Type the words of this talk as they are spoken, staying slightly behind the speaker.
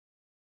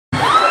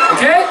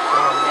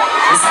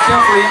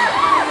Shuffling.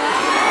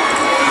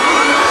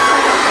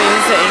 Wait,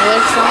 is it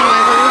English song, I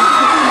believe?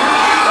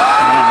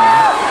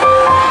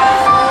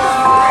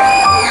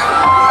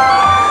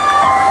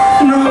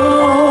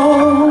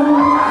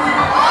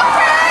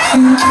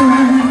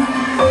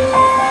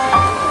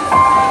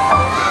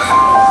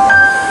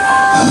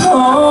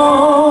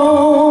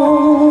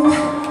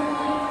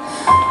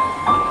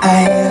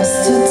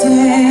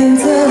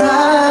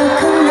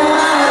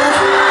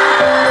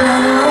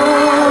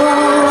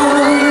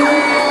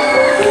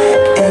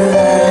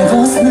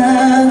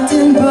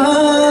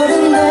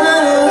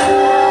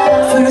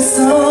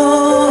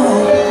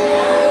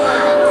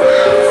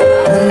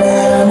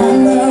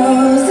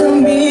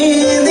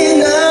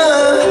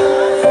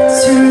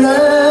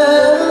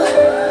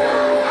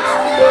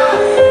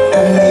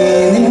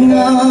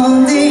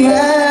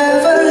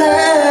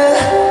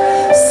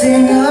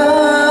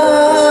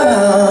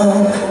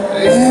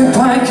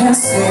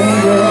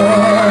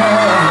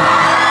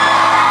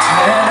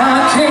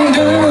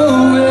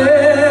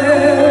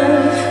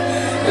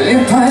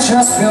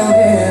 Just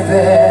believe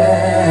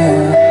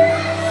it.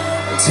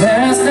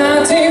 There's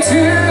nothing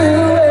to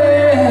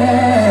it.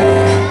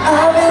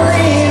 I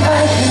believe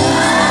I can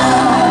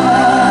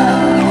fly.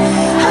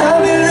 I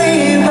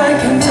believe I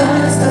can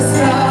touch the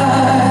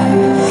sky.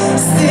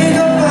 Stick a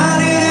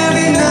body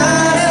every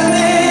night and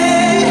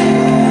day.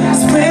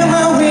 Spread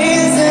my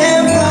wings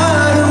and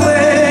fly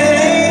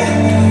away.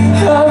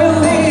 I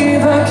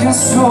believe I can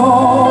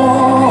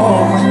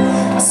soar.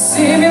 I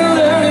see me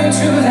learning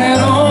to that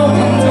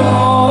open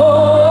door.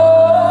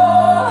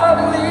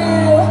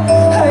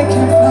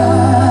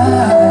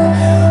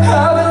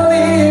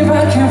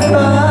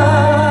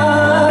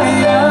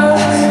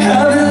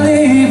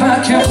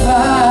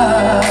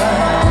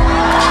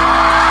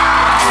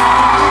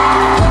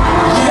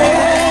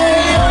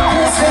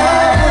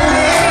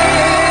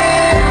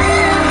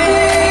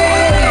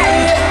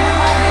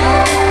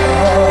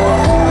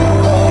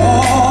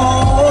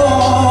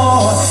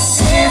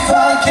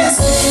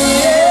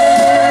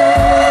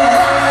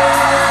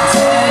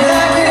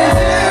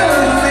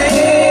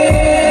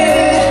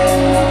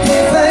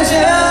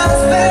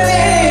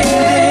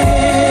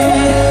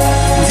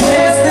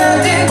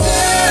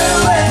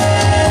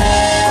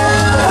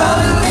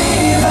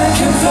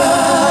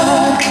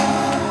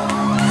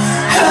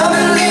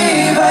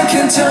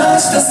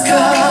 Touch the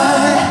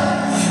sky.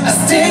 I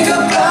think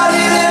about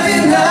it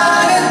every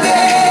night and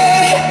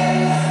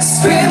day.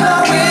 Spread my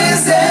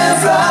wings and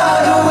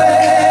fly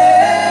away.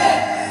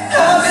 I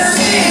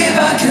believe I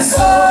can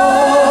soar.